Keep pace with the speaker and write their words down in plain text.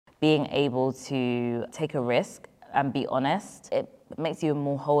being able to take a risk and be honest, it makes you a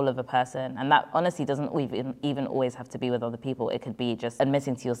more whole of a person. And that honesty doesn't even always have to be with other people. It could be just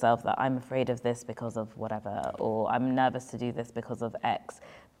admitting to yourself that I'm afraid of this because of whatever, or I'm nervous to do this because of X.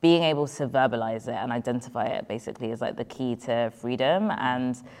 Being able to verbalize it and identify it basically is like the key to freedom.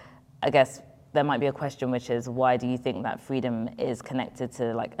 And I guess there might be a question, which is, why do you think that freedom is connected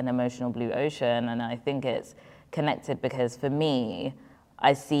to like an emotional blue ocean? And I think it's connected because for me,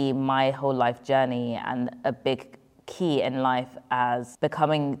 I see my whole life journey and a big key in life as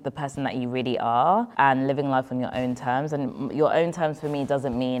becoming the person that you really are and living life on your own terms. And your own terms for me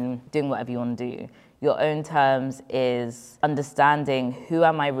doesn't mean doing whatever you want to do. Your own terms is understanding who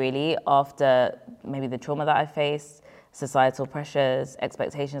am I really after maybe the trauma that I faced, societal pressures,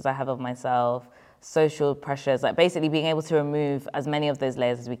 expectations I have of myself, social pressures, like basically being able to remove as many of those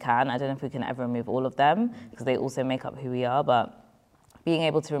layers as we can. I don't know if we can ever remove all of them because they also make up who we are, but being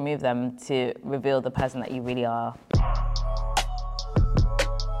able to remove them to reveal the person that you really are.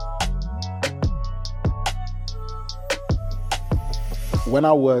 When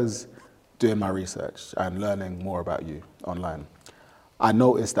I was doing my research and learning more about you online, I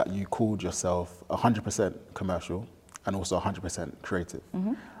noticed that you called yourself 100% commercial and also 100% creative.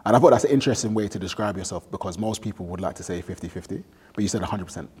 Mm-hmm. And I thought that's an interesting way to describe yourself because most people would like to say 50-50, but you said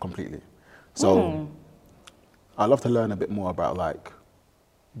 100% completely. So I'd love to learn a bit more about like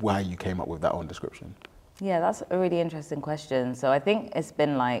why you came up with that own description. Yeah, that's a really interesting question. So I think it's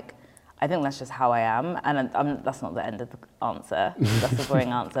been like, I think that's just how I am, and that's not the end of the answer. That's a boring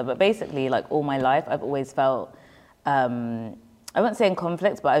answer. But basically, like all my life, I've always felt, I wouldn't say in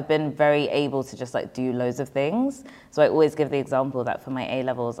conflict, but I've been very able to just like do loads of things. So I always give the example that for my A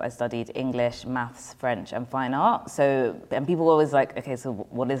levels, I studied English, maths, French, and fine art. So, and people were always like, okay, so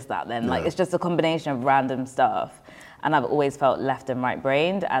what is that then? Yeah. Like, it's just a combination of random stuff. And I've always felt left and right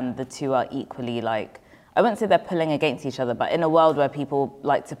brained, and the two are equally like, I wouldn't say they're pulling against each other, but in a world where people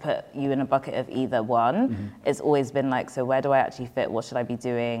like to put you in a bucket of either one, it's always been like, so where do I actually fit? What should I be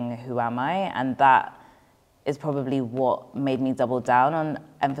doing? Who am I? And that is probably what made me double down on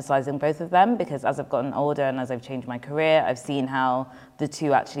emphasizing both of them, because as I've gotten older and as I've changed my career, I've seen how the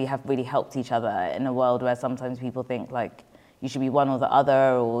two actually have really helped each other in a world where sometimes people think like you should be one or the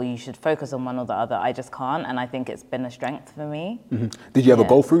other, or you should focus on one or the other. I just can't, and I think it's been a strength for me. Mm-hmm. Did you ever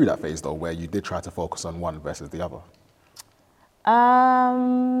go through that phase though, where you did try to focus on one versus the other?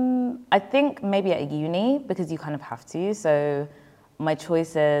 I think maybe at uni, because you kind of have to. So my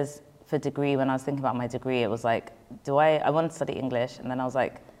choices for degree, when I was thinking about my degree, it was like, I wanted to study English, and then I was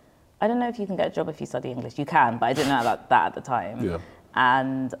like, I don't know if you can get a job if you study English. You can, but I didn't know about that at the time. Yeah.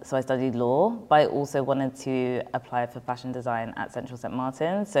 And so I studied law, but I also wanted to apply for fashion design at Central St.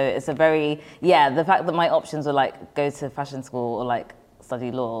 Martin. So it's a very, the fact that my options were like go to fashion school or like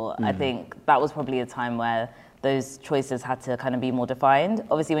study law, I think that was probably a time where those choices had to kind of be more defined.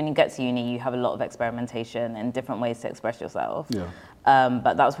 Obviously, when you get to uni, you have a lot of experimentation and different ways to express yourself. Yeah.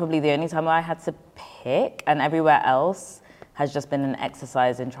 But that was probably the only time where I had to pick, and everywhere else has just been an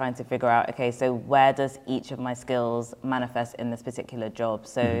exercise in trying to figure out, okay, so where does each of my skills manifest in this particular job?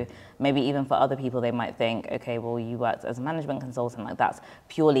 So maybe even for other people, they might think, okay, well, you worked as a management consultant, like that's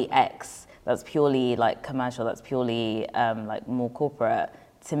purely X, that's purely like commercial, that's purely like more corporate.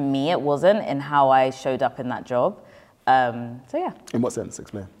 To me, it wasn't in how I showed up in that job. So yeah. In what sense?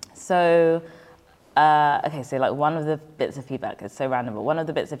 Explain. So, so like one of the bits of feedback, it's so random, but one of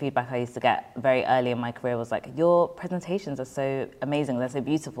the bits of feedback I used to get very early in my career was like, your presentations are so amazing, they're so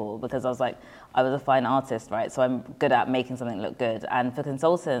beautiful, because I was a fine artist, right? So I'm good at making something look good. And for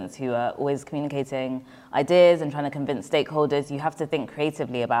consultants who are always communicating ideas and trying to convince stakeholders, you have to think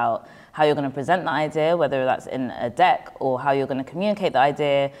creatively about how you're going to present the idea, whether that's in a deck or how you're going to communicate the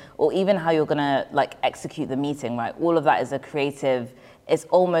idea, or even how you're going to like execute the meeting, right? All of that is a creative. It's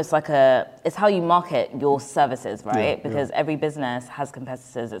almost like it's how you market your services, right? Yeah, because every business has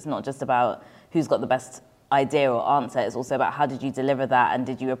competitors. It's not just about who's got the best idea or answer. It's also about how did you deliver that, and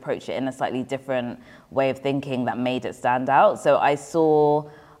did you approach it in a slightly different way of thinking that made it stand out. So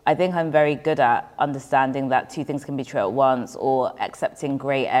I think I'm very good at understanding that two things can be true at once, or accepting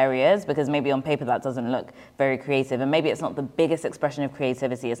gray areas, because maybe on paper that doesn't look very creative, and maybe it's not the biggest expression of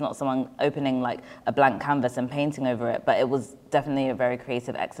creativity. It's not someone opening like a blank canvas and painting over it, but it was definitely a very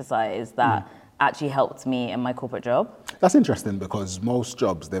creative exercise that actually helped me in my corporate job. That's interesting, because most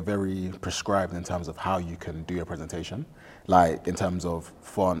jobs, they're very prescribed in terms of how you can do your presentation, like in terms of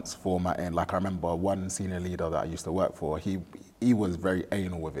fonts, formatting. Like I remember one senior leader that I used to work for, he was very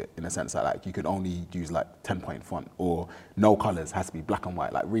anal with it, in a sense that like you could only use like 10-point font, or no colors, has to be black and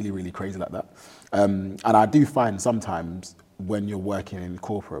white, like really, really crazy like that. And I do find sometimes when you're working in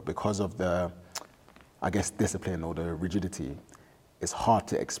corporate, because of the, I guess, discipline or the rigidity, it's hard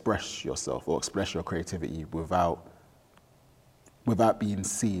to express yourself or express your creativity without being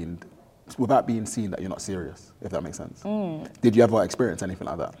seen that you're not serious, if that makes sense. Did you ever experience anything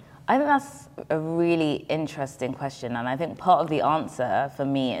like that? I think that's a really interesting question, and I think part of the answer for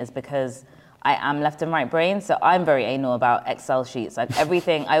me is because I am left and right brain, so I'm very anal about Excel sheets. Like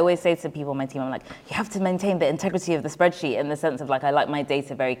everything, I always say to people on my team, I'm like, you have to maintain the integrity of the spreadsheet in the sense of like, I like my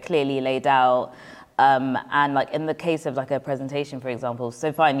data very clearly laid out. And like in the case of like a presentation, for example,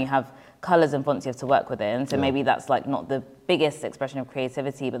 so fine, you have colors and fonts you have to work within. So maybe that's like not the biggest expression of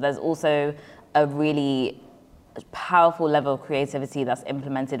creativity, but there's also a really powerful level of creativity that's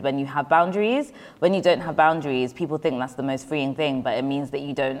implemented when you have boundaries. When you don't have boundaries, people think that's the most freeing thing, but it means that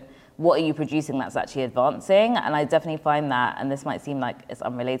you don't, what are you producing that's actually advancing? And I definitely find that, and this might seem like it's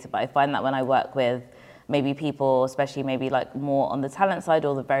unrelated, but I find that when I work with maybe people, especially maybe like more on the talent side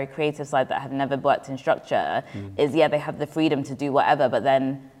or the very creative side that have never worked in structure, is they have the freedom to do whatever, but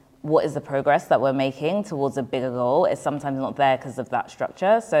then what is the progress that we're making towards a bigger goal is sometimes not there because of that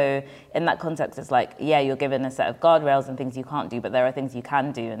structure. So in that context, it's like, yeah, you're given a set of guardrails and things you can't do, but there are things you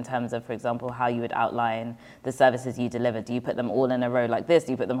can do in terms of, for example, how you would outline the services you deliver. Do you put them all in a row like this?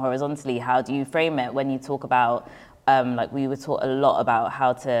 Do you put them horizontally? How do you frame it when you talk about like we were taught a lot about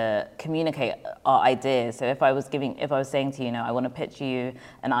how to communicate our ideas. So if I was saying to you, I want to pitch you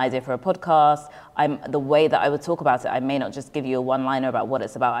an idea for a podcast, the way that I would talk about it, I may not just give you a one-liner about what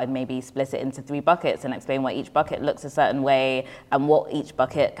it's about. I'd maybe split it into 3 buckets and explain why each bucket looks a certain way and what each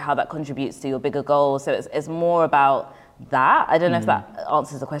bucket, how that contributes to your bigger goal. So it's more about that. I don't know if that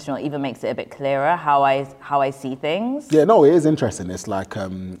answers the question or even makes it a bit clearer how I see things. Yeah, no, it is interesting. It's like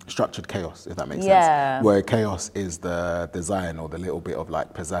structured chaos, if that makes sense. Where chaos is the design or the little bit of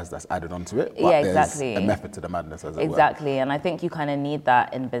like pizzazz that's added onto it. But exactly. There's a method to the madness, as it were. Exactly, and I think you kind of need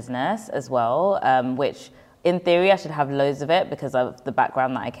that in business as well, which in theory I should have loads of it because of the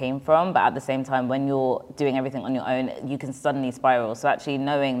background that I came from, but at the same time, when you're doing everything on your own, you can suddenly spiral. So actually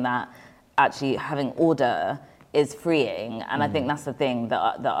knowing that actually having order is freeing, and I think that's the thing. The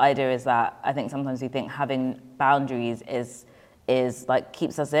idea is that I think sometimes we think having boundaries is like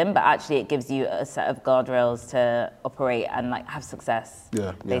keeps us in, but actually it gives you a set of guardrails to operate and like have success.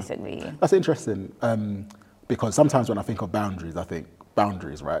 Basically. That's interesting because sometimes when I think of boundaries, I think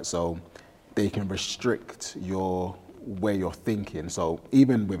boundaries, right? So they can restrict your way you're thinking. So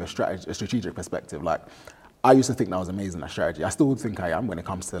even with a strategic perspective, like I used to think that was amazing at strategy. I still think I am when it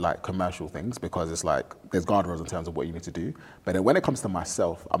comes to like commercial things because it's like there's guardrails in terms of what you need to do. But then when it comes to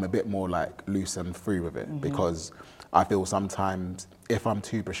myself, I'm a bit more like loose and free with it because I feel sometimes if I'm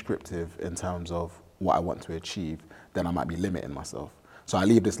too prescriptive in terms of what I want to achieve, then I might be limiting myself. So I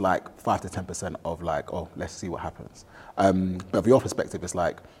leave this like 5 to 10% of like, oh, let's see what happens. But from your perspective, it's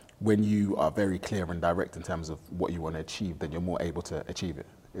like when you are very clear and direct in terms of what you want to achieve, then you're more able to achieve it.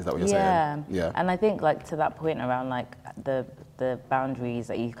 Is that what you're saying? Yeah. And I think like to that point around like the boundaries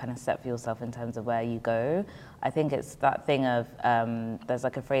that you kind of set for yourself in terms of where you go, I think it's that thing of there's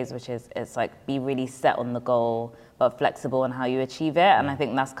like a phrase which is it's like be really set on the goal but flexible in how you achieve it. And I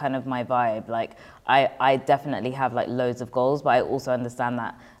think that's kind of my vibe. Like I definitely have like loads of goals, but I also understand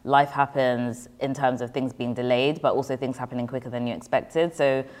that life happens in terms of things being delayed, but also things happening quicker than you expected.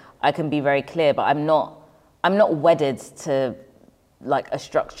 So I can be very clear, but I'm not wedded to like a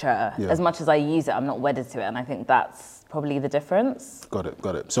structure. As much as I use it, I'm not wedded to it, and I think that's probably the difference. Got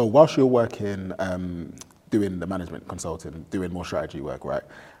it. So whilst you're working, doing the management consulting, doing more strategy work, right?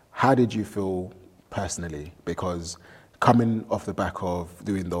 How did you feel personally? Because coming off the back of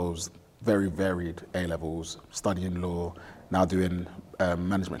doing those very varied A-levels, studying law, now doing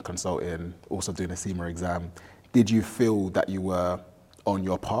management consulting, also doing a SEMA exam, did you feel that you were on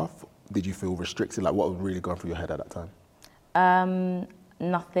your path? Did you feel restricted? Like what was really going through your head at that time?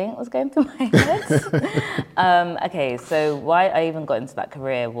 Nothing was going through my head. Okay, so why I even got into that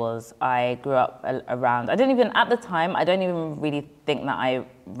career was I grew up around, I don't even really think that I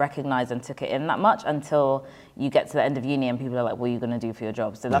recognized and took it in that much until you get to the end of uni and people are like, what are you going to do for your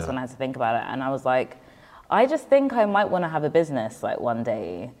job? So that's when I had to think about it. And I was like, I just think I might want to have a business like one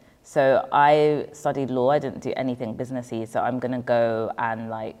day. So I studied law, I didn't do anything businessy, so I'm going to go and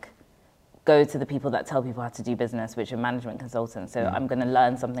like go to the people that tell people how to do business, which are management consultants. So I'm going to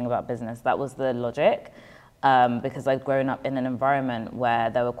learn something about business. That was the logic, because I'd grown up in an environment where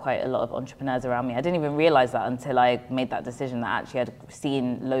there were quite a lot of entrepreneurs around me. I didn't even realize that until I made that decision that actually I'd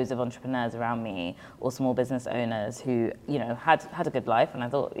seen loads of entrepreneurs around me or small business owners who, had a good life. And I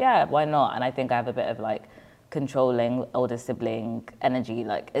thought, yeah, why not? And I think I have a bit of like controlling older sibling energy.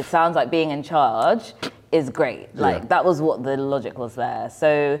 Like it sounds like being in charge is great. Like that was what the logic was there.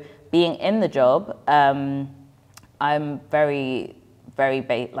 So being in the job, I'm very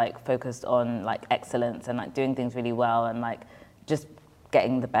like focused on like excellence and like doing things really well and like just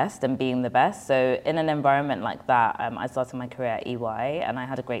getting the best and being the best. So in an environment like that, I started my career at EY and I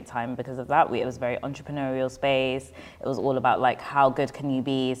had a great time because of that. It was a very entrepreneurial space. It was all about like how good can you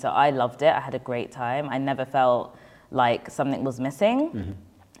be. So I loved it. I had a great time. I never felt like something was missing.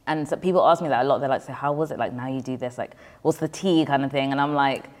 And so people ask me that a lot. They're like, so how was it like now you do this? Like, what's the tea kind of thing? And I'm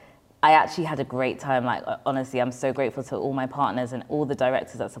like, I actually had a great time. Like, honestly, I'm so grateful to all my partners and all the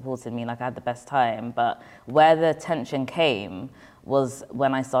directors that supported me. Like, I had the best time. But where the tension came was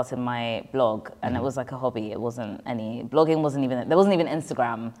when I started my blog, and it was like a hobby. It wasn't blogging wasn't even, there wasn't even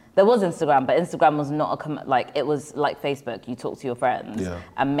Instagram. There was Instagram, but Instagram was not like, it was like Facebook. You talk to your friends,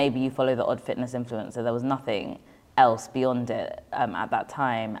 and maybe you follow the odd fitness influencer. There was nothing else beyond it at that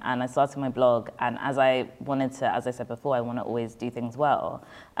time. And I started my blog, and as I wanted to, as I said before, I want to always do things well.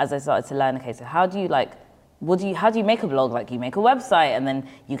 As I started to learn, okay, so how do you like, how do you make a blog? Like, you make a website and then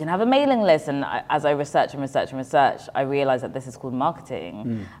you can have a mailing list. And as I research, I realized that this is called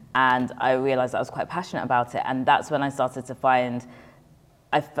marketing. And I realized that I was quite passionate about it. And that's when I started to find,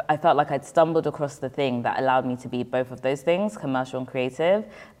 I felt like I'd stumbled across the thing that allowed me to be both of those things, commercial and creative.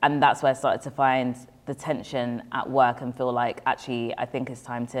 And that's where I started to find the tension at work and feel like, actually, I think it's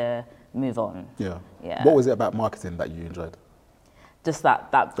time to move on. Yeah. What was it about marketing that you enjoyed? Just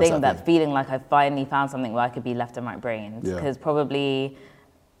that thing, that feeling like I finally found something where I could be left in my brains. Because probably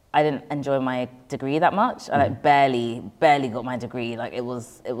I didn't enjoy my degree that much. I like barely got my degree. Like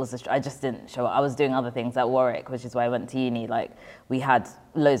I just didn't show up. I was doing other things at Warwick, which is why I went to uni. Like we had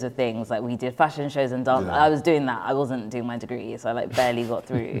loads of things. Like we did fashion shows and dance. I was doing that. I wasn't doing my degree, so I like barely got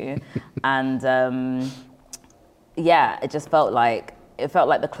through. And it just felt like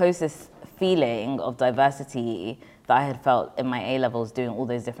the closest feeling of diversity that I had felt in my A-levels, doing all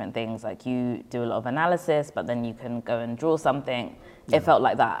those different things. Like you do a lot of analysis, but then you can go and draw something. It felt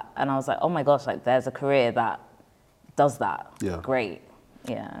like that. And I was like, oh my gosh, like there's a career that does that. Great.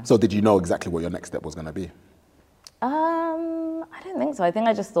 So did you know exactly what your next step was going to be? I don't think so. I think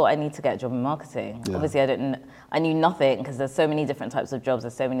I just thought I need to get a job in marketing. Obviously, I knew nothing because there's so many different types of jobs.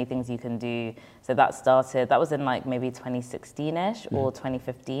 There's so many things you can do. So that was in like maybe 2016-ish or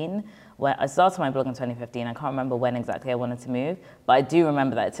 2015. Where I started my blog in 2015. I can't remember when exactly I wanted to move, but I do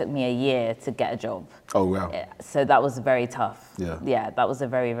remember that it took me a year to get a job. Oh, wow. So that was very tough. Yeah, that was a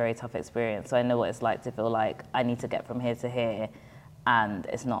very, very tough experience. So I know what it's like to feel like I need to get from here to here, and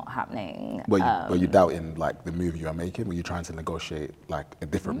it's not happening. Were you doubting like the move you were making? Were you trying to negotiate like a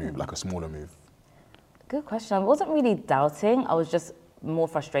different move, like a smaller move? Good question. I wasn't really doubting. I was just more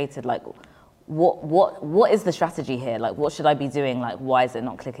frustrated. Like, what is the strategy here? Like, what should I be doing? Like, why is it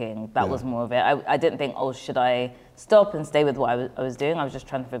not clicking? That was more of it. I didn't think, oh, should I stop and stay with what I was doing? I was just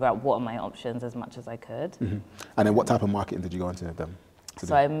trying to figure out what are my options as much as I could. And then what type of marketing did you go into then?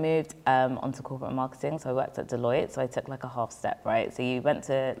 So I moved onto corporate marketing. So I worked at Deloitte. So I took like a half step, right? So you went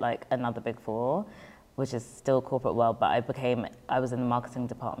to like another big four, which is still corporate world, but I was in the marketing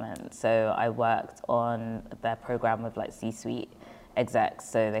department. So I worked on their program with like C-suite execs.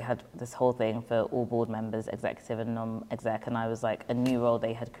 So they had this whole thing for all board members, executive and non-exec. And I was like a new role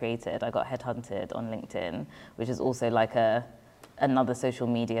they had created. I got headhunted on LinkedIn, which is also like another social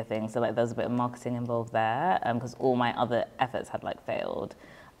media thing. So like there was a bit of marketing involved there because all my other efforts had like failed.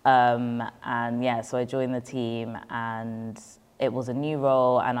 So I joined the team, and it was a new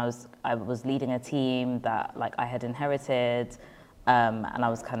role, and I was leading a team that like I had inherited, and I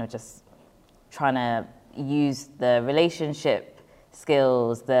was kind of just trying to use the relationship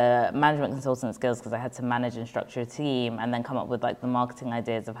skills, the management consultant skills, because I had to manage and structure a team, and then come up with like the marketing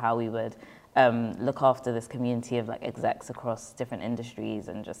ideas of how we would look after this community of like execs across different industries,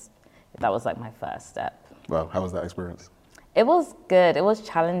 and just that was like my first step. Wow, how was that experience? It was good. It was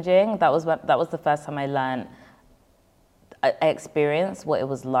challenging. That was the first time I experienced what it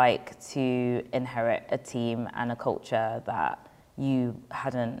was like to inherit a team and a culture that you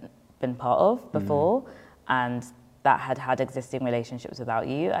hadn't been part of before, and that had existing relationships without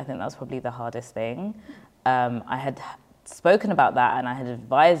you. I think that was probably the hardest thing. I had spoken about that, and I had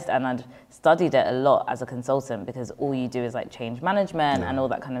advised and I'd studied it a lot as a consultant, because all you do is like change management and all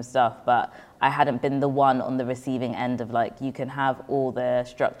that kind of stuff, but I hadn't been the one on the receiving end of like, you can have all the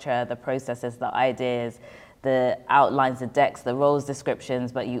structure, the processes, the ideas, the outlines, the decks, the roles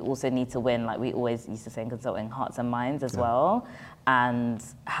descriptions, but you also need to win, like we always used to say in consulting, hearts and minds as well. And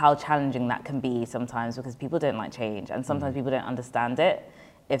how challenging that can be sometimes, because people don't like change, and sometimes people don't understand it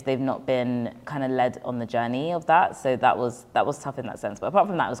if they've not been kind of led on the journey of that. So that was tough in that sense. But apart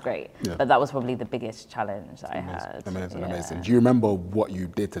from that, it was great. Yeah. But that was probably the biggest challenge that I had. Amazing. Do you remember what you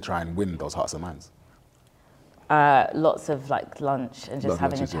did to try and win those hearts and minds? Lots of like lunch and just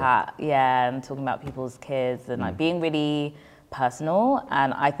having a chat, and talking about people's kids and like being really personal.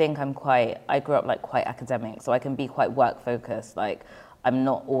 And I think I grew up like quite academic, so I can be quite work focused. Like I'm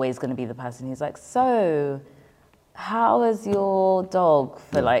not always going to be the person who's like, so how is your dog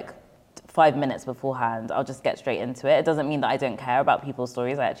for like 5 minutes beforehand? I'll just get straight into it. It doesn't mean that I don't care about people's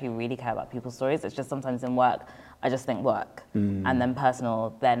stories. I actually really care about people's stories. It's just sometimes in work, I just think work and then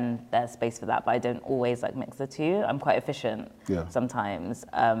personal, then there's space for that. But I don't always like mix the two. I'm quite efficient sometimes.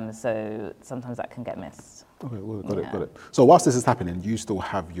 So sometimes that can get missed. Okay, well, got it. So whilst this is happening, you still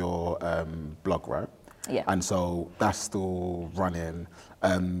have your blog, right? Yeah. And so that's still running.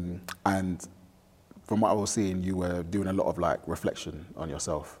 And from what I was seeing, you were doing a lot of like reflection on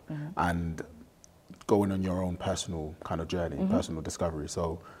yourself and going on your own personal kind of journey, personal discovery.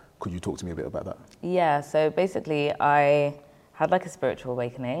 So could you talk to me a bit about that? Yeah, so basically I had like a spiritual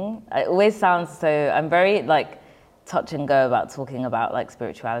awakening. It always sounds so, I'm very like touch and go about talking about like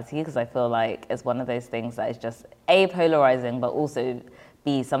spirituality because I feel like it's one of those things that is just A, polarizing, but also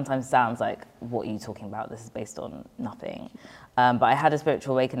B, sometimes sounds like, what are you talking about? This is based on nothing. But I had a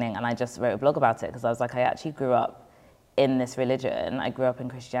spiritual awakening and I just wrote a blog about it because I was like, I actually grew up in this religion. I grew up in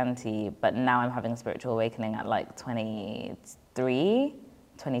Christianity, but now I'm having a spiritual awakening at like 23.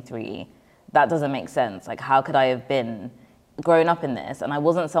 That doesn't make sense. Like, how could I have been grown up in this? And I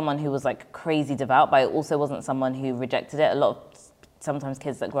wasn't someone who was like crazy devout, but I also wasn't someone who rejected it. A lot of sometimes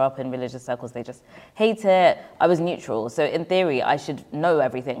kids that grow up in religious circles, they just hate it. I was neutral. So in theory, I should know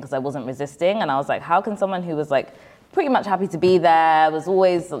everything because I wasn't resisting. And I was like, how can someone who was like pretty much happy to be there, was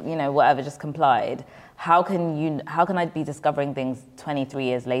always, whatever, just complied. How can I be discovering things 23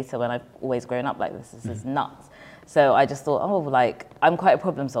 years later when I've always grown up like this? This is nuts. So I just thought, I'm quite a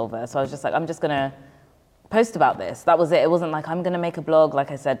problem solver. So I was just like, I'm just gonna post about this. That was it. It wasn't like, I'm gonna make a blog.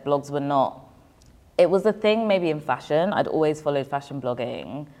 Like I said, blogs were not, it was a thing maybe in fashion. I'd always followed fashion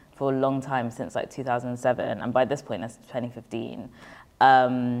blogging for a long time, since like 2007. And by this point, it's 2015.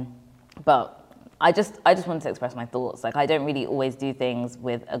 But I just wanted to express my thoughts. Like, I don't really always do things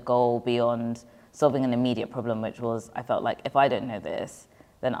with a goal beyond solving an immediate problem, which was, I felt like if I don't know this,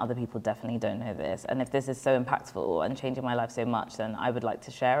 then other people definitely don't know this. And if this is so impactful and changing my life so much, then I would like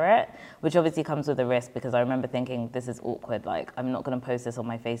to share it, which obviously comes with a risk because I remember thinking, this is awkward. Like, I'm not gonna post this on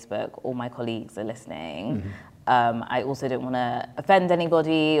my Facebook. All my colleagues are listening. I also don't wanna offend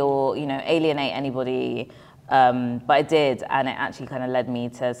anybody or, alienate anybody. But I did, and it actually kind of led me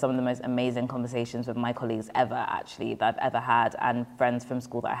to some of the most amazing conversations with my colleagues ever, actually, that I've ever had, and friends from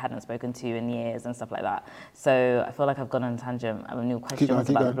school that I hadn't spoken to in years and stuff like that. So I feel like I've gone on a tangent. I have a new question about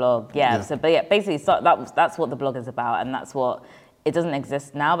the blog. So basically, that's what the blog is about, and that's what, it doesn't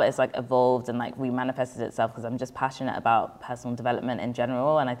exist now, but it's like evolved and like remanifested itself because I'm just passionate about personal development in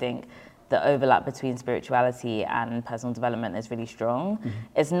general, and I think the overlap between spirituality and personal development is really strong.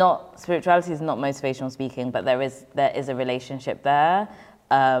 Spirituality is not motivational speaking, but there is a relationship there.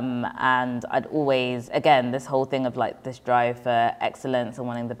 And I'd always, again, this whole thing of like this drive for excellence and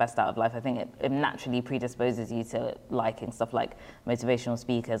wanting the best out of life, I think it naturally predisposes you to liking stuff like motivational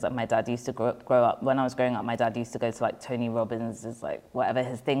speakers. Like my dad used to grow up, when I was growing up, my dad used to go to like Tony Robbins' like whatever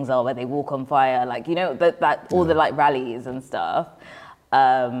his things are, where they walk on fire, like, all the like rallies and stuff.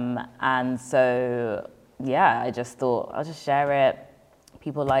 And so, I just thought I'll just share it.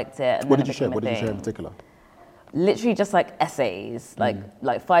 People liked it. And what did you share? What did you share in particular? Literally just like essays, like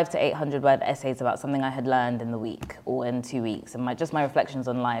 500 to 800 word essays about something I had learned in the week or in 2 weeks, and my reflections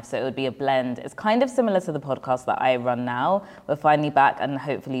on life. So it would be a blend. It's kind of similar to the podcast that I run now. We're finally back, and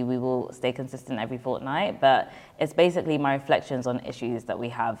hopefully we will stay consistent every fortnight. But it's basically my reflections on issues that we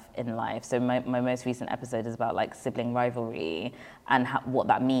have in life. So my most recent episode is about like sibling rivalry and what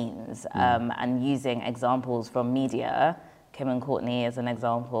that means, and using examples from media. Kim and Courtney as an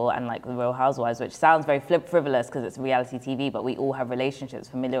example, and like the Real Housewives, which sounds very frivolous because it's reality TV, but we all have relationships,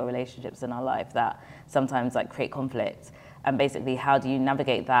 familial relationships in our life that sometimes like create conflict. And basically, how do you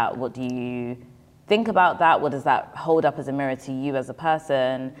navigate that? What do you think about that? What does that hold up as a mirror to you as a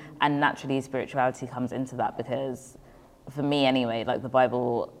person? And naturally, spirituality comes into that because, for me anyway, like the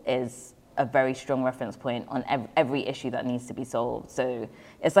Bible is a very strong reference point on every issue that needs to be solved. So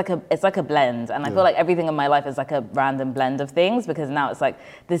it's like a blend, and I feel like everything in my life is like a random blend of things, because now it's like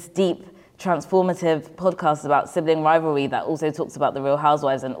this deep transformative podcast about sibling rivalry that also talks about the Real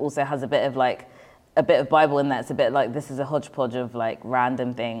Housewives and also has a bit of like a bit of Bible in there. It's a bit like this is a hodgepodge of like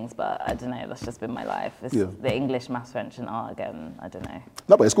random things, but I don't know. That's just been my life. It's the English, maths, French, and art again. I don't know.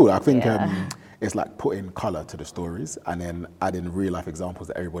 No, but it's cool. I think it's like putting color to the stories and then adding real life examples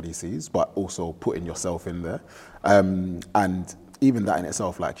that everybody sees, but also putting yourself in there. And even that in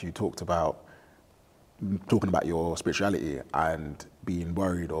itself, like you talked about, talking about your spirituality and being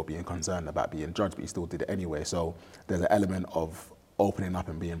worried or being concerned about being judged, but you still did it anyway. So there's an element of opening up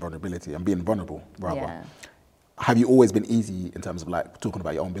and being vulnerable rather. Yeah. Have you always been easy in terms of like talking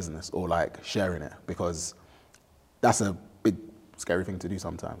about your own business or like sharing it? Because that's a big scary thing to do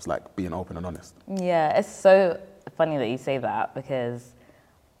sometimes, like being open and honest. Yeah, it's so funny that you say that because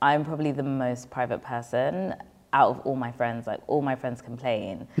I'm probably the most private person out of all my friends. Like all my friends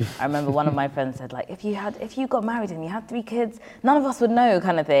complain. I remember one of my friends said like, if you got married and you had 3 kids, none of us would know,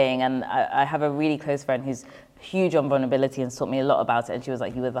 kind of thing. And I have a really close friend who's huge on vulnerability and taught me a lot about it. And she was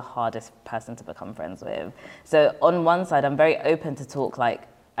like, you were the hardest person to become friends with. So on one side, I'm very open to talk like,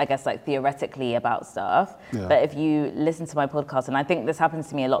 I guess like theoretically about stuff. Yeah. But if you listen to my podcast, and I think this happens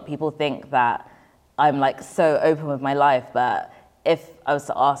to me a lot, people think that I'm like so open with my life, but if I was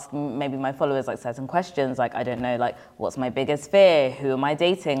to ask maybe my followers like certain questions, like, I don't know, like, what's my biggest fear? Who am I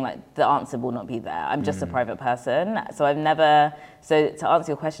dating? Like, the answer will not be there. I'm just a private person. So so to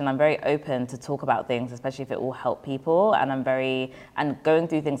answer your question, I'm very open to talk about things, especially if it will help people. And and going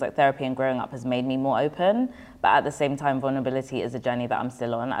through things like therapy and growing up has made me more open. But at the same time, vulnerability is a journey that I'm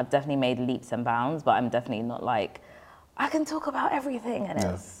still on. I've definitely made leaps and bounds, but I'm definitely not like, I can talk about everything, and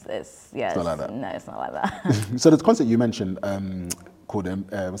it's not like that. No, it's not like that. So the concept you mentioned called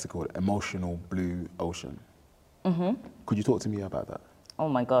what's it called? Emotional blue ocean. Mm-hmm. Could you talk to me about that? Oh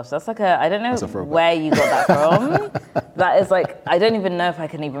my gosh, that's like I don't know where you got that from. That is like, I don't even know if I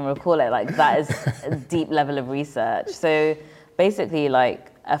can even recall it. Like that is a deep level of research. So basically,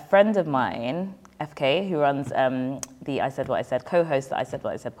 like a friend of mine, FK, who runs the I Said What I Said, co-host the I Said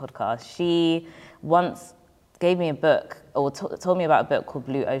What I Said podcast, she once gave me a book or told me about a book called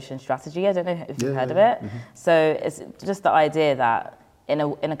Blue Ocean Strategy. I don't know if you've heard of it. Mm-hmm. So it's just the idea that in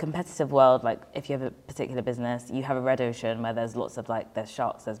a competitive world, like if you have a particular business, you have a red ocean where there's lots of like, there's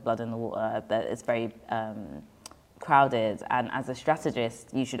sharks, there's blood in the water, that it's very crowded. And as a strategist,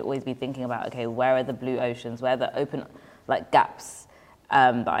 you should always be thinking about, okay, where are the blue oceans? Where are the open like gaps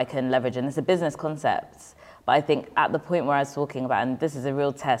that I can leverage? And it's a business concept. But I think at the point where I was talking about, and this is a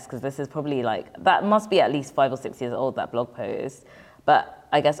real test, because this is probably like, that must be at least 5 or 6 years old, that blog post. But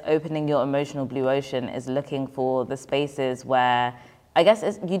I guess opening your emotional blue ocean is looking for the spaces where, I guess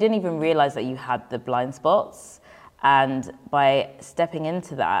you didn't even realize that you had the blind spots. And by stepping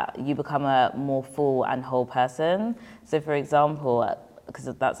into that, you become a more full and whole person. So for example, because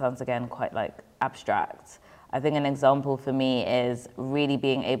that sounds again quite like abstract, I think an example for me is really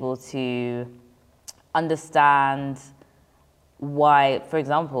being able to understand why, for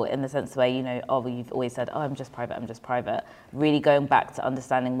example, in the sense where, you know, you've always said, I'm just private, really going back to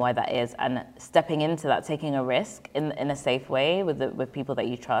understanding why that is and stepping into that, taking a risk in a safe way with people that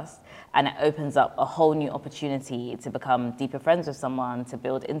you trust. And it opens up a whole new opportunity to become deeper friends with someone, to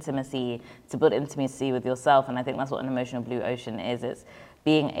build intimacy with yourself. And I think that's what an emotional blue ocean is. It's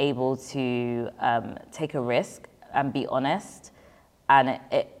being able to take a risk and be honest. And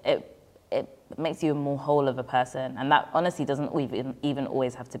it makes you a more whole of a person. And that honestly doesn't even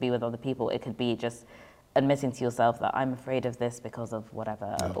always have to be with other people. It could be just admitting to yourself that I'm afraid of this because of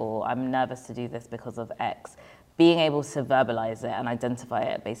whatever, or I'm nervous to do this because of X. Being able to verbalize it and identify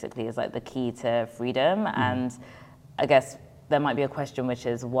it basically is like the key to freedom. And I guess there might be a question, which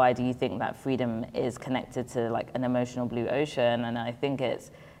is, why do you think that freedom is connected to like an emotional blue ocean? And I think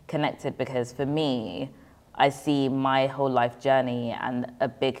it's connected because for me, I see my whole life journey and a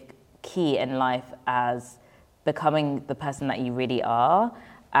big key in life as becoming the person that you really are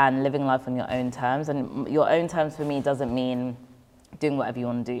and living life on your own terms. And your own terms for me doesn't mean doing whatever you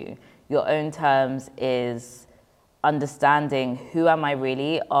want to do. Your own terms is understanding who am I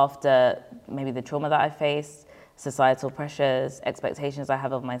really after maybe the trauma that I faced, societal pressures, expectations I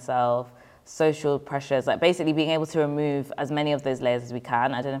have of myself, social pressures, like basically being able to remove as many of those layers as we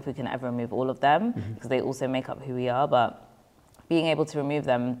can. I don't know if we can ever remove all of them because they also make up who we are, but being able to remove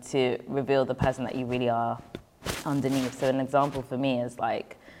them to reveal the person that you really are underneath. So an example for me is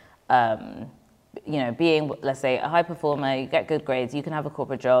like, being, let's say, a high performer, you get good grades, you can have a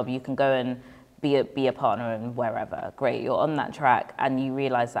corporate job, you can go and be a partner in wherever. Great, you're on that track and you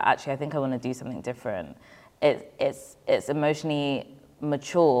realize that actually I think I want to do something different. It's emotionally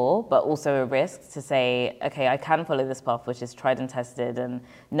mature, but also a risk to say, okay, I can follow this path, which is tried and tested, and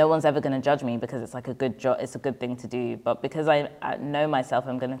no one's ever going to judge me because it's like a good job, it's a good thing to do. But because I know myself,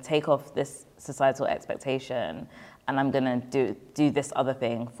 I'm going to take off this societal expectation, and I'm going to do this other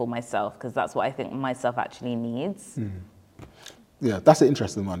thing for myself, because that's what I think myself actually needs. Yeah, that's an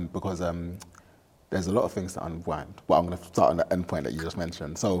interesting one, because there's a lot of things to unwind. But I'm going to start on the end point that you just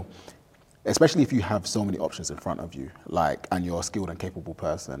mentioned. So, especially if you have so many options in front of you, and you're a skilled and capable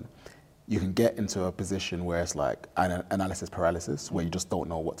person, you can get into a position where it's like an analysis paralysis, where you just don't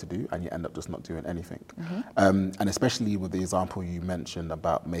know what to do and you end up just not doing anything. And especially with the example you mentioned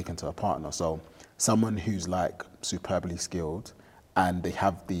about making to a partner. So someone who's like superbly skilled and they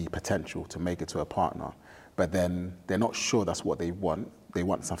have the potential to make it to a partner, but then they're not sure that's what they want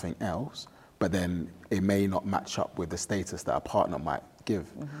something else, but then it may not match up with the status that a partner might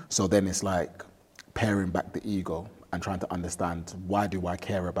give. So then it's like paring back the ego and trying to understand, why do I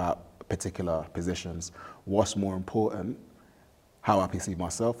care about particular positions? What's more important, how I perceive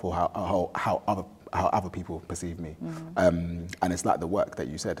myself, or how other people perceive me? And it's like the work that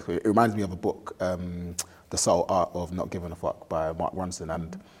you said. It reminds me of a book, The Subtle Art of Not Giving a Fuck by Mark Ronson.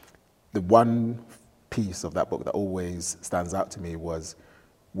 And the one piece of that book that always stands out to me was,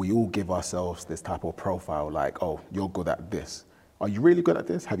 we all give ourselves this type of profile, like, oh, you're good at this. Are you really good at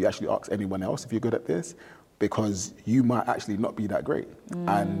this? Have you actually asked anyone else if you're good at this? Because you might actually not be that great.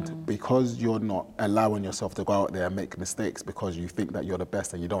 And because you're not allowing yourself to go out there and make mistakes because you think that you're the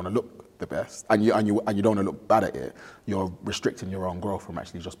best and you don't want to look the best, and you don't want to look bad at it, you're restricting your own growth from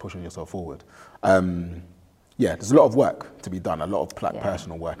actually just pushing yourself forward. Yeah, there's a lot of work to be done, a lot of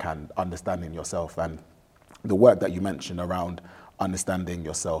personal work and understanding yourself. And the work that you mentioned around understanding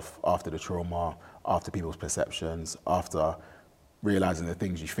yourself after the trauma, after people's perceptions, after realizing the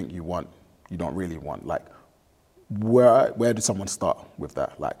things you think you want, you don't really want. Like, where did someone start with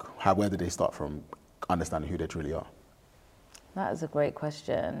that? Like, where did they start from understanding who they truly are? That is a great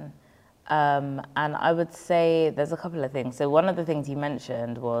question. And I would say there's a couple of things. So one of the things you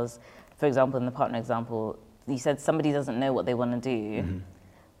mentioned was, for example, in the partner example, you said somebody doesn't know what they want to do,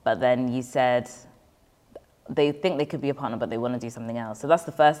 but then you said they think they could be a partner, but they want to do something else. So that's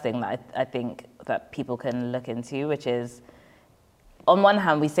the first thing that I think that people can look into, which is, on one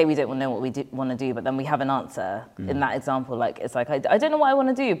hand, we say we don't know what we want to do, but then we have an answer. In that example, like, it's like, I don't know what I want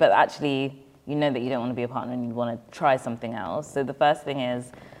to do, but actually, you know that you don't want to be a partner and you want to try something else. So the first thing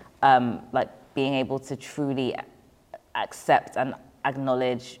is, like, being able to truly accept and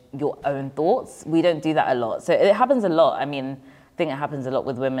acknowledge your own thoughts. We don't do that a lot. So it happens a lot. I mean, I think it happens a lot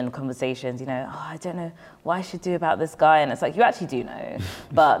with women conversations, you know, oh, I don't know what I should do about this guy. And it's like, you actually do know,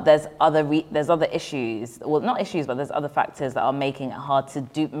 but there's other issues, well, not issues, but there's other factors that are making it hard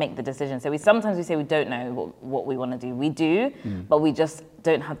to make the decision. So sometimes we say we don't know what we want to do. We do, but we just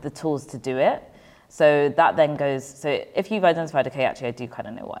don't have the tools to do it. So that then goes, so if you've identified, okay, actually I do kind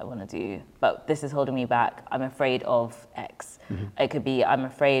of know what I want to do, but this is holding me back. I'm afraid of X. It could be, I'm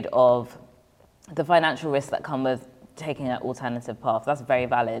afraid of the financial risks that come with taking an alternative path. That's very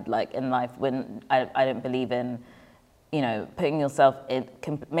valid. Like, in life, when I don't believe in, you know, making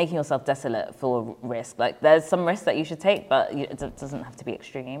yourself desolate for risk. Like, there's some risks that you should take, but it doesn't have to be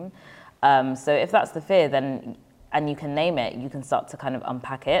extreme. So if that's the fear, then, and you can name it, you can start to kind of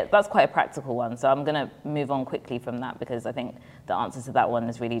unpack it. That's quite a practical one. So I'm going to move on quickly from that, because I think the answer to that one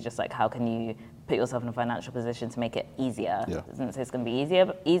is really just like, how can you put yourself in a financial position to make it easier? Yeah. It doesn't say it's going to be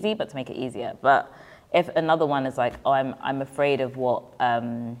easy, but to make it easier. But if another one is like, oh, I'm afraid of what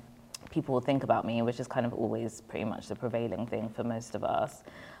people will think about me, which is kind of always pretty much the prevailing thing for most of us.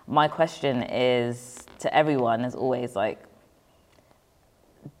 My question is to everyone is always like,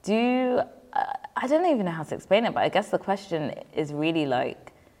 I don't even know how to explain it, but I guess the question is really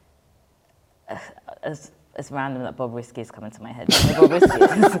like, it's random that Bob Risky is coming to my head. You know, Bob Risky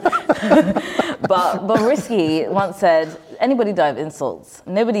is. But Bob Risky once said, anybody die of insults?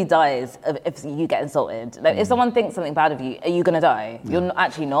 Nobody dies if you get insulted. Like, if someone thinks something bad of you, are you gonna die? You're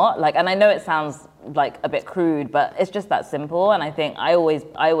actually not. Like, and I know it sounds like a bit crude, but it's just that simple. And I think I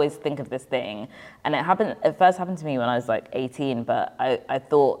always think of this thing, and it first happened to me when I was like 18, but I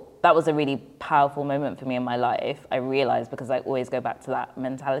thought that was a really powerful moment for me in my life. I realized, because I always go back to that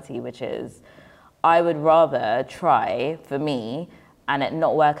mentality, which is, I would rather try for me and it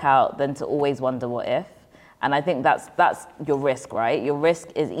not work out than to always wonder what if. And I think that's your risk, right? Your risk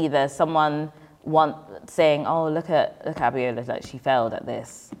is either someone saying, oh, look at Abiola, like, she failed at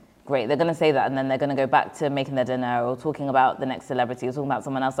this. great. They're going to say that, and then they're going to go back to making their dinner or talking about the next celebrity or talking about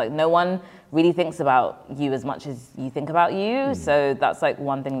someone else. Like, no one really thinks about you as much as you think about you. So that's like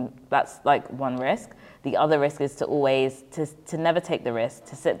one thing, that's like one risk. The other risk is to always, to never take the risk,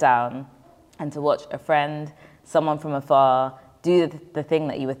 to sit down and to watch a friend, someone from afar, do the thing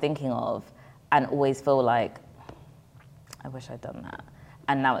that you were thinking of, and always feel like, I wish I'd done that.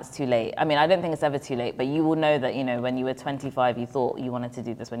 And now it's too late. I mean, I don't think it's ever too late, but you will know that, you know, when you were 25, you thought you wanted to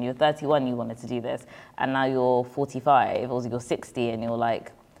do this. When you were 31, you wanted to do this. And now you're 45 or you're 60 and you're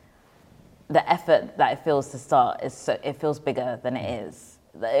like, the effort that it feels to start is so, it feels bigger than it is.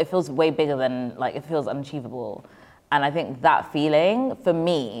 It feels way bigger than, like, it feels unachievable. And I think that feeling, for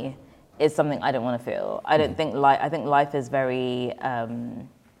me, is something I don't want to feel. I don't think I think life is very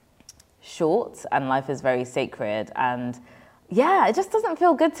short and life is very sacred. And yeah, it just doesn't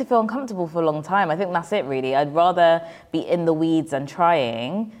feel good to feel uncomfortable for a long time. I think that's it, really. I'd rather be in the weeds and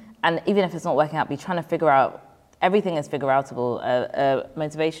trying, and even if it's not working out, be trying to figure out. Everything is figure-outable. A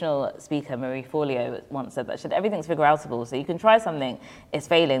motivational speaker, Marie Forleo, once said that everything's figure-outable. So you can try something, it's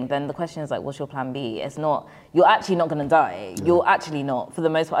failing. Then the question is like, what's your plan B? It's not. You're actually not going to die. Yeah. You're actually not, for the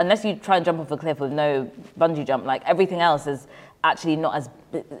most part, unless you try and jump off a cliff with no bungee jump. Like, everything else is actually not as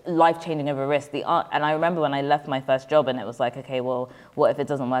life-changing of a risk. And I remember when I left my first job, and it was like, okay, well, what if it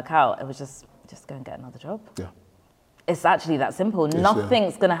doesn't work out? It was just go and get another job. Yeah. It's actually that simple.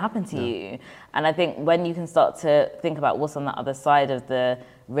 Nothing's going to happen to you. And I think when you can start to think about what's on the other side of the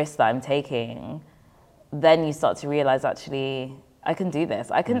risk that I'm taking, then you start to realize, actually, I can do this.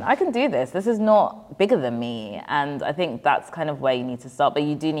 I can do this. This is not bigger than me. And I think that's kind of where you need to start. But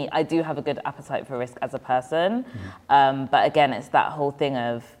I do have a good appetite for risk as a person. But again, it's that whole thing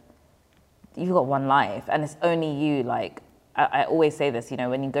of, you've got one life and it's only you. Like, I always say this, you know,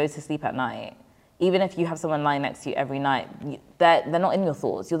 when you go to sleep at night, even if you have someone lying next to you every night, they're not in your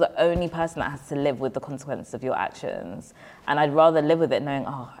thoughts. You're the only person that has to live with the consequences of your actions. And I'd rather live with it knowing,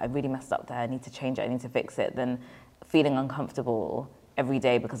 oh, I really messed up there. I need to change it. I need to fix it, than feeling uncomfortable every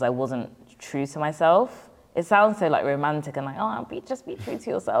day because I wasn't true to myself. It sounds so like romantic and like, oh, just be true to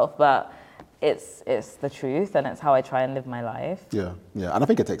yourself. But it's the truth, and it's how I try and live my life. Yeah, and I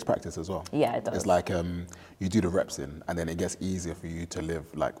think it takes practice as well. Yeah, it does. It's like you do the reps in, and then it gets easier for you to live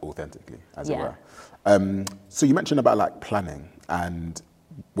like authentically, as it were. So you mentioned about like planning and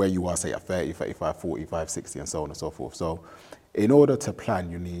where you are, say at 30, 35, 45, 60, and so on and so forth. So in order to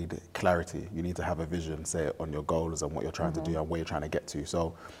plan, you need clarity. You need to have a vision, say, on your goals and what you're trying to do and where you're trying to get to.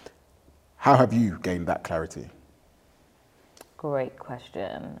 So how have you gained that clarity? Great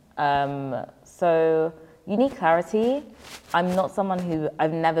question. So you need clarity. I've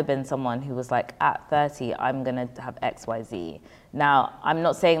never been someone who was like, at 30, I'm gonna have X, Y, Z. Now, I'm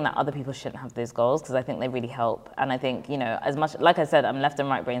not saying that other people shouldn't have those goals, because I think they really help. And I think, you know, as much, like I said, I'm left and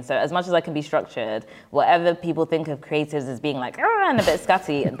right brain. So as much as I can be structured, whatever people think of creatives as being like, and a bit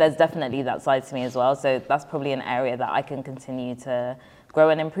scatty, there's definitely that side to me as well. So that's probably an area that I can continue to grow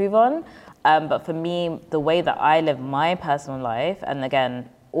and improve on. But for me, the way that I live my personal life, and again,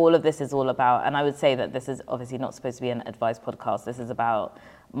 all of this is all about, and I would say that this is obviously not supposed to be an advice podcast. This is about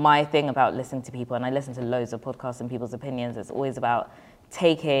my thing about listening to people, and I listen to loads of podcasts and people's opinions. It's always about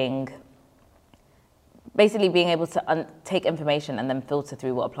basically being able to take information and then filter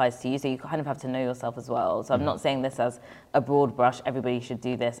through what applies to you. So you kind of have to know yourself as well. So I'm not saying this as a broad brush, everybody should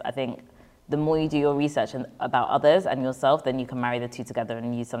do this. I think the more you do your research about others and yourself, then you can marry the two together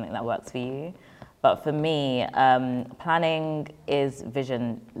and use something that works for you. But for me, planning is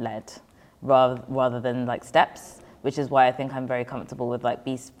vision-led rather than like steps, which is why I think I'm very comfortable with like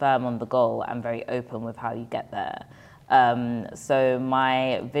be firm on the goal and very open with how you get there. So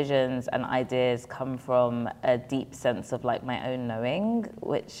my visions and ideas come from a deep sense of like my own knowing,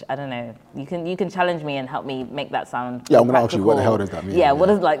 which I don't know. You can challenge me and help me make that sound. Yeah, I'm gonna ask you, what the hell does that mean? Yeah, what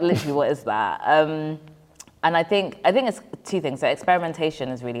is like literally what is that? And I think it's two things. So experimentation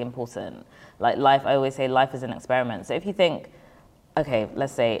is really important. Like life, I always say life is an experiment. So if you think, okay,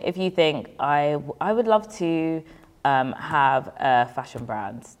 let's say if you think I would love to have a fashion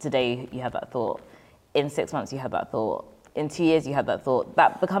brand. Today you have that thought. In 6 months you have that thought. In 2 years you have that thought.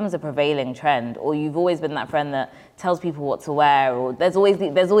 That becomes a prevailing trend. Or you've always been that friend that tells people what to wear. Or there's always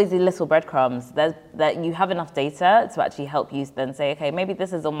these little breadcrumbs. That you have enough data to actually help you then say, okay, maybe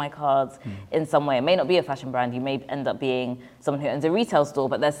this is on my cards in some way. It may not be a fashion brand. You may end up being someone who owns a retail store,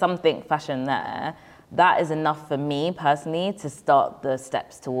 but there's something fashion there. That is enough for me personally to start the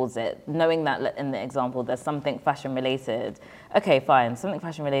steps towards it. Knowing that in the example, there's something fashion related. Okay, fine, something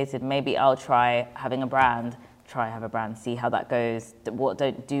fashion related. Maybe I'll try having a brand, try have a brand, see how that goes, what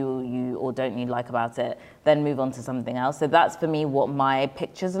do you or don't you like about it, then move on to something else. So that's for me what my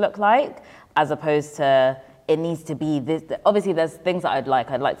pictures look like, as opposed to it needs to be this. Obviously there's things that I'd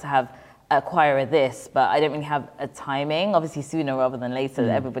like to have acquire this, but I don't really have a timing. Obviously sooner rather than later,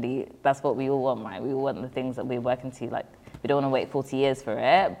 everybody, that's what we all want, right? We all want the things that we're working to, like we don't want to wait 40 years for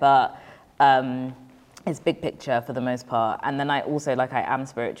it, but it's big picture for the most part. And then I also, like, I am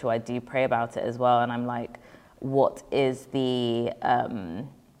spiritual, I do pray about it as well, and I'm like, what is the, I'm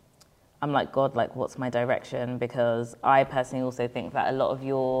like, God, like, what's my direction? Because I personally also think that a lot of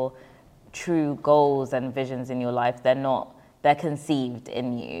your true goals and visions in your life, they're conceived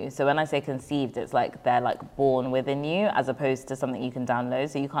in you. So when I say conceived, it's like they're like born within you, as opposed to something you can download.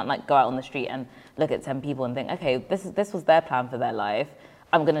 So you can't like go out on the street and look at 10 people and think, okay, this was their plan for their life,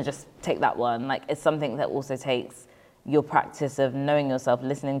 I'm gonna just take that one. Like, it's something that also takes your practice of knowing yourself,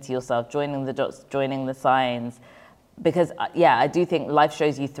 listening to yourself, joining the dots, joining the signs. Because I do think life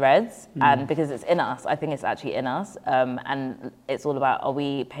shows you threads, and because it's in us, I think it's actually in us. And it's all about, are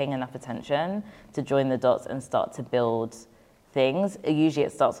we paying enough attention to join the dots and start to build things? Usually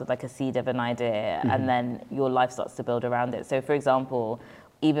it starts with like a seed of an idea, and then your life starts to build around it. So for example,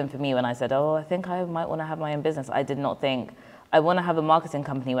 even for me, when I said, I think I might want to have my own business, I did not think I want to have a marketing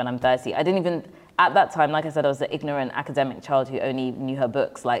company when I'm 30. I didn't even, at that time, like I said, I was an ignorant academic child who only knew her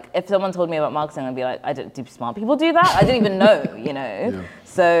books. Like, if someone told me about marketing, I'd be like, do smart people do that? I didn't even know, you know? Yeah.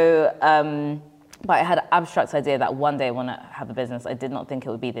 So, but I had an abstract idea that one day I want to have a business. I did not think it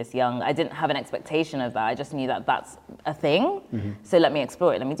would be this young. I didn't have an expectation of that. I just knew that that's a thing. So let me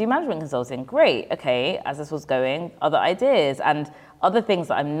explore it. Let me do management consulting. Great. Okay. As this was going, other ideas and other things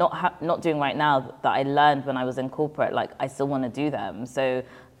that I'm not doing right now that I learned when I was in corporate, like I still want to do them. So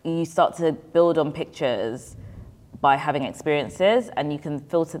you start to build on pictures by having experiences, and you can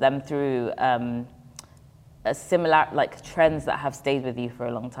filter them through a similar, like, trends that have stayed with you for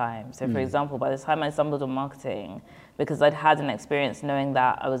a long time. So for example, by the time I stumbled on marketing, because I'd had an experience knowing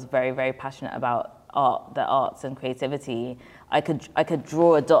that I was very, very passionate about the arts and creativity, I could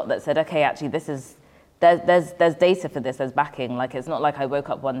draw a dot that said, okay, actually there's data for this, there's backing. Like, it's not like I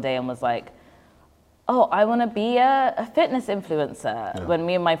woke up one day and was like, oh, I want to be a fitness influencer. Yeah. When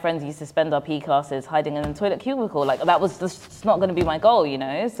me and my friends used to spend our PE classes hiding in the toilet cubicle, like that was just not going to be my goal, you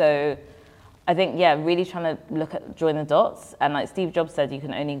know? So I think, really trying to join the dots. And like Steve Jobs said, you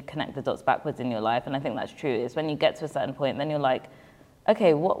can only connect the dots backwards in your life. And I think that's true. It's when you get to a certain point, then you're like,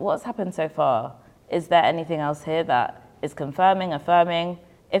 okay, what's happened so far? Is there anything else here that is confirming, affirming?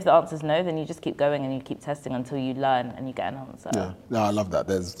 If the answer is no, then you just keep going and you keep testing until you learn and you get an answer. Yeah, no, I love that.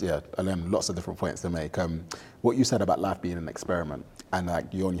 There's, and then lots of different points to make. What you said about life being an experiment and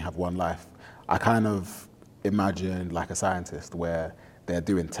like you only have one life, I kind of imagine like a scientist where they're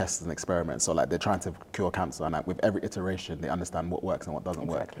doing tests and experiments. So like they're trying to cure cancer, and like with every iteration, they understand what works and what doesn't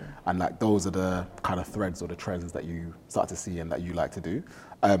work. And like those are the kind of threads or the trends that you start to see and that you like to do.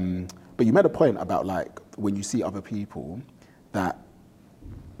 But you made a point about like when you see other people that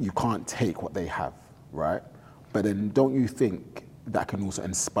you can't take what they have, right? But then don't you think that can also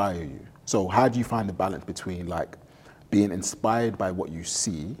inspire you? So how do you find the balance between like being inspired by what you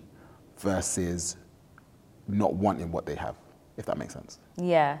see versus not wanting what they have, if that makes sense?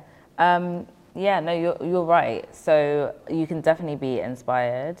 Yeah. No, you're right. So you can definitely be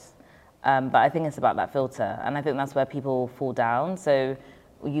inspired, but I think it's about that filter. And I think that's where people fall down. So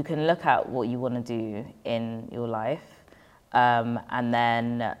you can look at what you want to do in your life. And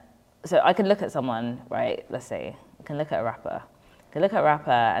then, so I can look at someone, right? Let's say, I can look at a rapper. I can look at a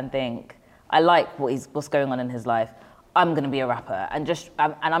rapper and think, I like what's going on in his life. I'm going to be a rapper and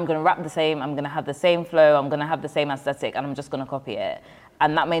I'm going to rap the same. I'm going to have the same flow. I'm going to have the same aesthetic, and I'm just going to copy it.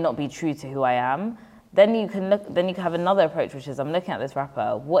 And that may not be true to who I am. Then you can have another approach, which is I'm looking at this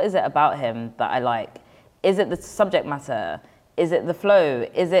rapper. What is it about him that I like? Is it the subject matter? Is it the flow?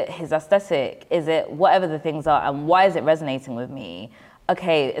 Is it his aesthetic? Is it whatever the things are? And why is it resonating with me?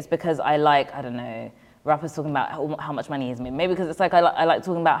 Okay, it's because I like, I don't know, rappers talking about how much money he's made. Maybe because it's like I like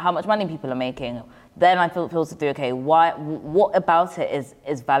talking about how much money people are making. Then I feel to do, okay, what about it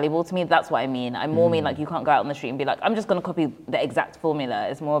is valuable to me? That's what I mean. I more mean like you can't go out on the street and be like, I'm just gonna copy the exact formula.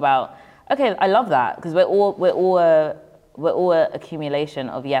 It's more about, okay, I love that, because we're all an accumulation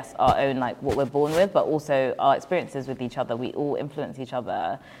of, yes, our own, like what we're born with, but also our experiences with each other. We all influence each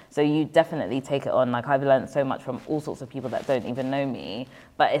other. So you definitely take it on. Like, I've learned so much from all sorts of people that don't even know me,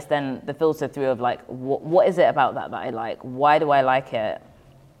 but it's then the filter through of like, what is it about that I like? Why do I like it?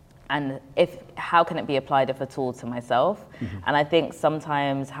 And how can it be applied, if at all, to myself? And I think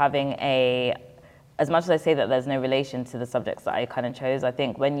sometimes having a as much as I say that there's no relation to the subjects that I kind of chose, I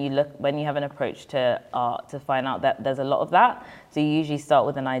think when you have an approach to art, to find out that there's a lot of that. So you usually start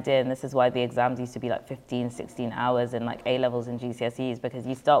with an idea, and this is why the exams used to be like 15, 16 hours in like A-levels and GCSEs, because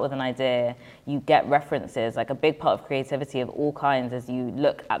you start with an idea, you get references. Like a big part of creativity of all kinds is you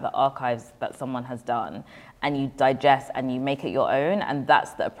look at the archives that someone has done, and you digest and you make it your own, and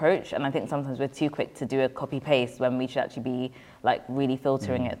that's the approach. And I think sometimes we're too quick to do a copy paste when we should actually be like really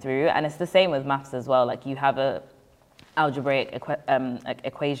filtering it through. And it's the same with maths as well. Like you have a algebraic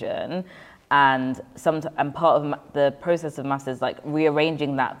equation, and part of the process of maths is like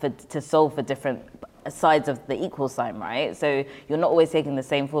rearranging that to solve for different sides of the equal sign, right? So you're not always taking the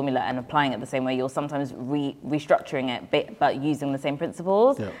same formula and applying it the same way. You're sometimes restructuring it, but using the same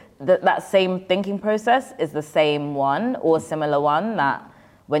principles. Yeah. That same thinking process is the same one or a similar one that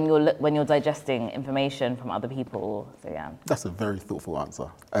when you're digesting information from other people. So yeah. That's a very thoughtful answer.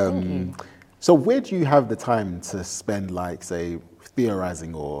 Thank you. So where do you have the time to spend, like, say,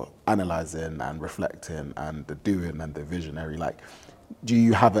 theorizing or analyzing and reflecting and the doing and the visionary? Like, do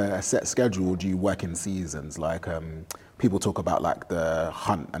you have a set schedule, or do you work in seasons? Like, people talk about like the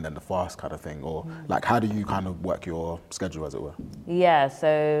hunt and then the fast kind of thing, or like, how do you kind of work your schedule, as it were? Yeah,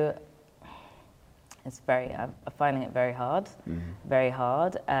 so I'm finding it very hard, very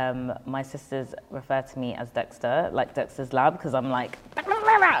hard. My sisters refer to me as Dexter, like Dexter's Lab, because I'm like,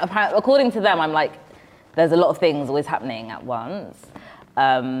 according to them, I'm like, there's a lot of things always happening at once.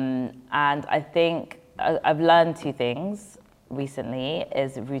 And I think I've learned two things recently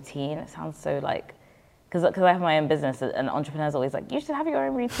is routine. It sounds so like, because I have my own business, and entrepreneurs are always like, you should have your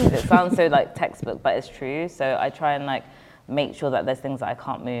own routine. It sounds so like textbook, but it's true. So I try and like make sure that there's things that I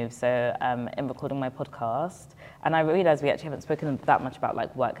can't move. So in recording my podcast, and I realized we actually haven't spoken that much about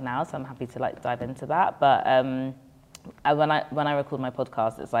like work now, so I'm happy to like dive into that. But when I record my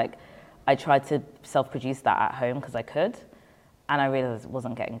podcast, it's like I tried to self-produce that at home because I could. And I realized it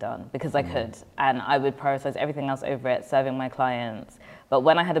wasn't getting done because I could. And I would prioritize everything else over it, serving my clients. But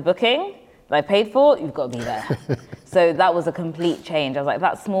when I had a booking that I paid for, you've got to be there. So that was a complete change. I was like,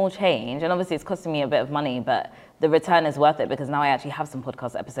 that small change, and obviously it's costing me a bit of money, but the return is worth it because now I actually have some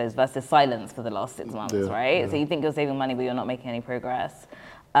podcast episodes versus silence for the last 6 months, right? Yeah. So you think you're saving money, but you're not making any progress.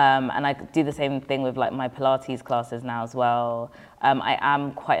 And I do the same thing with like my Pilates classes now as well. I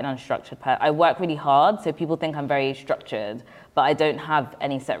am quite an unstructured person. I work really hard, so people think I'm very structured, but I don't have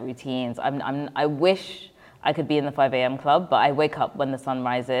any set routines. I wish I could be in the 5 a.m. club, but I wake up when the sun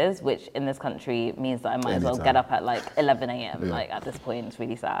rises, which in this country means that I might as well get up at like 11 a.m. Yeah. Like at this point, it's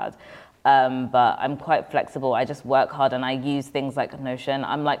really sad. But I'm quite flexible. I just work hard and I use things like Notion.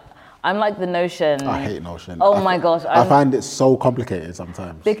 I'm like the Notion. I hate Notion. Oh my gosh. I find it so complicated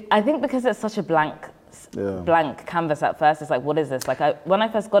sometimes. I think because it's such a blank canvas at first, it's like, what is this? Like when I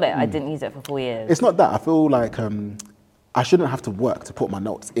first got it, I didn't use it for 4 years. It's not that. I feel like I shouldn't have to work to put my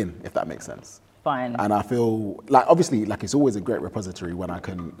notes in, if that makes sense. Fine. And I feel like, obviously, like it's always a great repository when I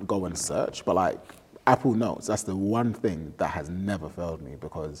can go and search, but like Apple Notes, that's the one thing that has never failed me,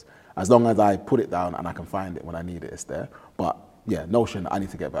 because as long as I put it down and I can find it when I need it, it's there. But yeah, Notion, I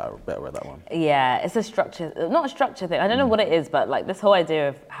need to get better at that one. Yeah, it's a structure, not a structure thing. I don't know what it is, but like this whole idea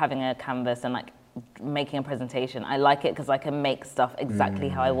of having a canvas and like making a presentation, I like it because I can make stuff exactly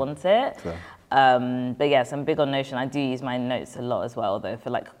how I want it. Sure. But yes, I'm big on Notion. I do use my notes a lot as well, though, for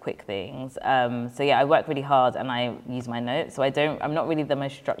like quick things. So yeah, I work really hard and I use my notes. So I'm not really the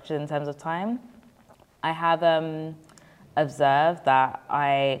most structured in terms of time. I have observed that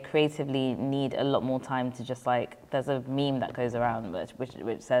I creatively need a lot more time to just like, there's a meme that goes around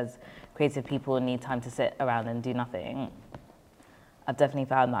which says creative people need time to sit around and do nothing. I've definitely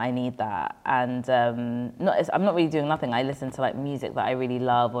found that I need that, and I'm not really doing nothing. I listen to like music that I really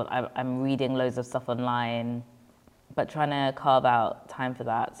love, or I'm reading loads of stuff online, but trying to carve out time for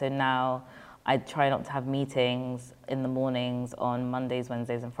that. So now I try not to have meetings in the mornings on Mondays,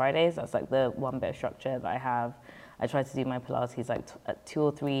 Wednesdays, and Fridays. That's like the one bit of structure that I have. I try to do my Pilates like 2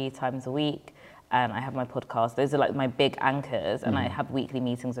 or 3 times a week, and I have my podcast. Those are like my big anchors, and I have weekly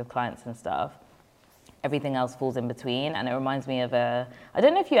meetings with clients and stuff. Everything else falls in between, and it reminds me of I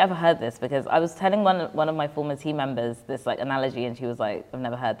don't know if you ever heard this, because I was telling one of my former team members this like analogy, and she was like, I've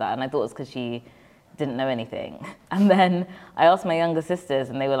never heard that, and I thought it was because she didn't know anything. And then I asked my younger sisters,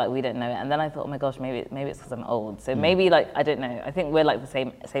 and they were like, we don't know it. And then I thought, oh my gosh, maybe it's because I'm old. So maybe like, I don't know, I think we're like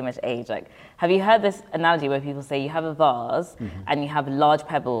the same-ish age. Like, have you heard this analogy where people say you have a vase and you have large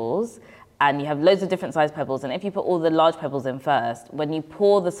pebbles, and you have loads of different size pebbles, and if you put all the large pebbles in first, when you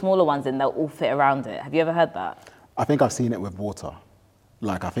pour the smaller ones in, they'll all fit around it. Have you ever heard that? I think I've seen it with water.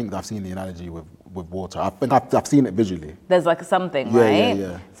 Like, I think I've seen the analogy with with water. I think I've seen it visually. There's like something, Yeah, right?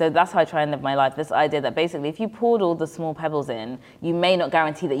 yeah. So that's how I try and live my life. This idea that basically if you poured all the small pebbles in, you may not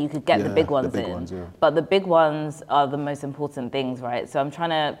guarantee that you could get the Yeah, big the ones big in. ones, yeah. But the big ones are the most important things, right? So I'm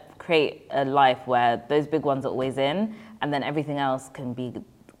trying to create a life where those big ones are always in, and then everything else can be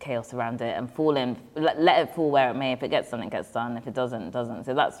chaos around it and fall in, let it fall where it may. If it gets done, it gets done. If it doesn't, it doesn't.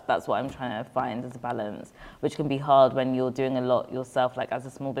 So that's what I'm trying to find as a balance, which can be hard when you're doing a lot yourself. Like as a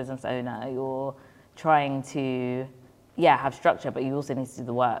small business owner, you're trying to, have structure, but you also need to do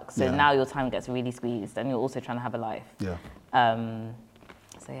the work. So now your time gets really squeezed, and you're also trying to have a life. Yeah.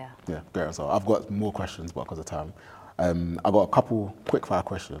 So yeah. Yeah, great as well. I've got more questions, but because of time, I've got a couple quick fire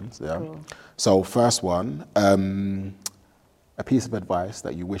questions. Yeah. Cool. So first one, a piece of advice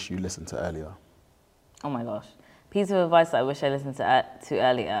that you wish you listened to earlier. Oh my gosh. Piece of advice that I wish I listened to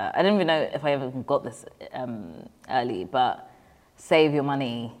earlier. I didn't even know if I ever got this early, but save your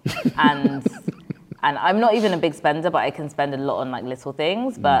money. and I'm not even a big spender, but I can spend a lot on like little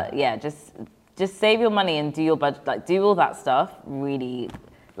things. But yeah, just save your money and do your budget, like do all that stuff really,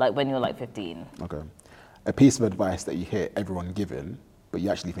 like when you're like 15. Okay. A piece of advice that you hear everyone giving, but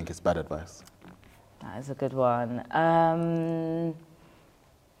you actually think it's bad advice. That is a good one.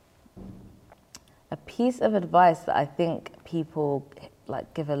 A piece of advice that I think people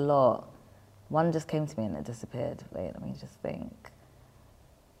like give a lot. One just came to me and it disappeared. Wait, let me just think.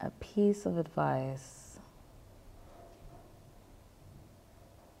 A piece of advice.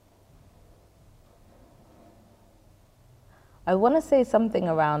 I want to say something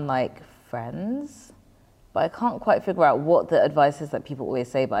around like friends, but I can't quite figure out what the advice is that people always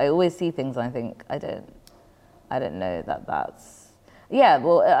say. But I always see things and I think I don't know that's. Yeah,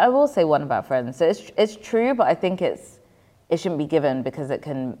 well, I will say one about friends. So it's true, but I think it shouldn't be given because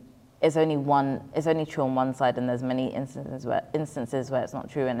it's only true on one side, and there's many instances where it's not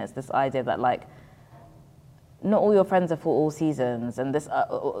true, and it's this idea that like not all your friends are for all seasons, and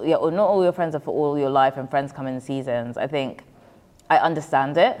or not all your friends are for all your life, and friends come in seasons. I think I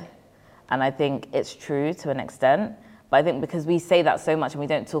understand it, and I think it's true to an extent, but I think because we say that so much and we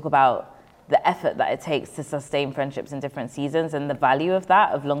don't talk about the effort that it takes to sustain friendships in different seasons and the value of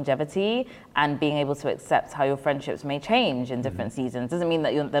that, of longevity, and being able to accept how your friendships may change in different seasons doesn't mean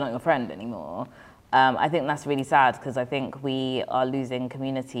that they're not your friend anymore. I think that's really sad because I think we are losing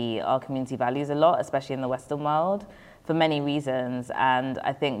our community values a lot, especially in the Western world, for many reasons. And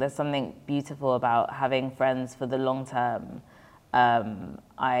I think there's something beautiful about having friends for the long term.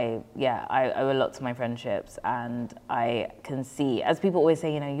 I owe a lot to my friendships, and I can see, as people always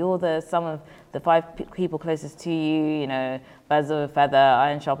say, you're the sum of the 5 people closest to you, birds of a feather,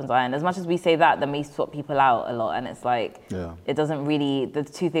 iron sharpens iron. As much as we say that, then we swap people out a lot, and it's like, it doesn't really, the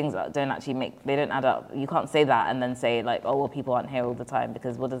two things don't actually they don't add up. You can't say that and then say like, oh, well, people aren't here all the time,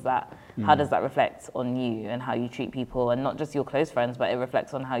 because how does that reflect on you and how you treat people, and not just your close friends, but it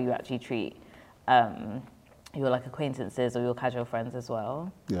reflects on how you actually treat your like acquaintances or your casual friends as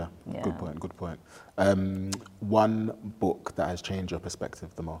well. Yeah. Good point. One book that has changed your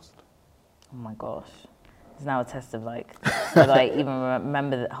perspective the most? Oh my gosh. It's now a test of like, whether I even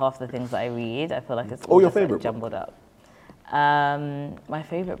remember half the things that I read. I feel like it's all your just, like, favorite jumbled up. My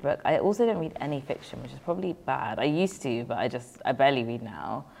favorite book, I also don't read any fiction, which is probably bad. I used to, but I barely read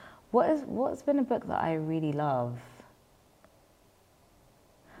now. What's been a book that I really love?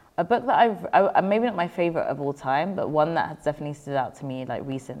 A book that I maybe not my favorite of all time, but one that has definitely stood out to me like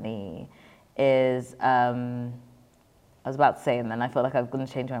recently is, I was about to say, and then I feel like I'm going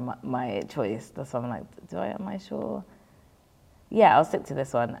to change my choice. That's why I'm like, am I sure? Yeah, I'll stick to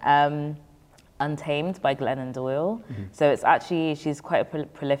this one. Untamed by Glennon Doyle. Mm-hmm. So it's actually, she's quite a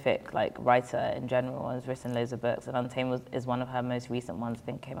prolific like writer in general, and has written loads of books, and Untamed is one of her most recent ones. I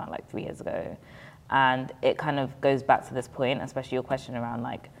think came out like 3 years ago. And it kind of goes back to this point, especially your question around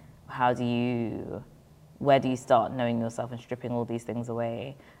like, where do you start knowing yourself and stripping all these things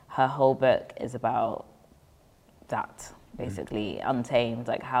away? Her whole book is about that, basically, Untamed,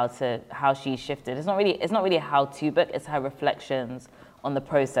 like how she shifted. It's not really a how-to book, it's her reflections on the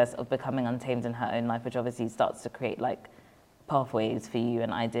process of becoming untamed in her own life, which obviously starts to create like pathways for you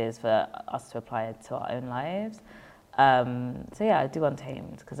and ideas for us to apply to our own lives. So yeah, I do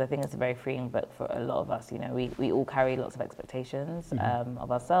Untamed because I think it's a very freeing book for a lot of us. We all carry lots of expectations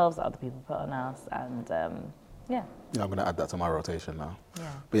of ourselves that other people put on us, and yeah, I'm going to add that to my rotation now.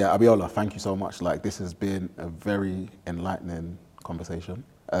 Yeah. But yeah, Abiola, thank you so much. Like, this has been a very enlightening conversation.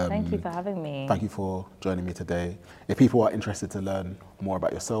 Thank you for having me. Thank you for joining me today. If people are interested to learn more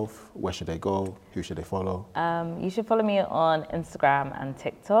about yourself, where should they go? Who should they follow? You should follow me on Instagram and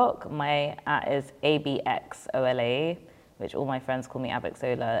TikTok. My @ is ABXOLA, which all my friends call me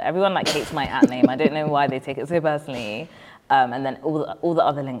Abiola. Everyone like hates my at name. I don't know why they take it so personally. And then all the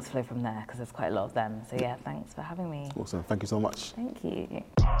other links flow from there because there's quite a lot of them. So yeah, thanks for having me. Awesome. Thank you so much. Thank you.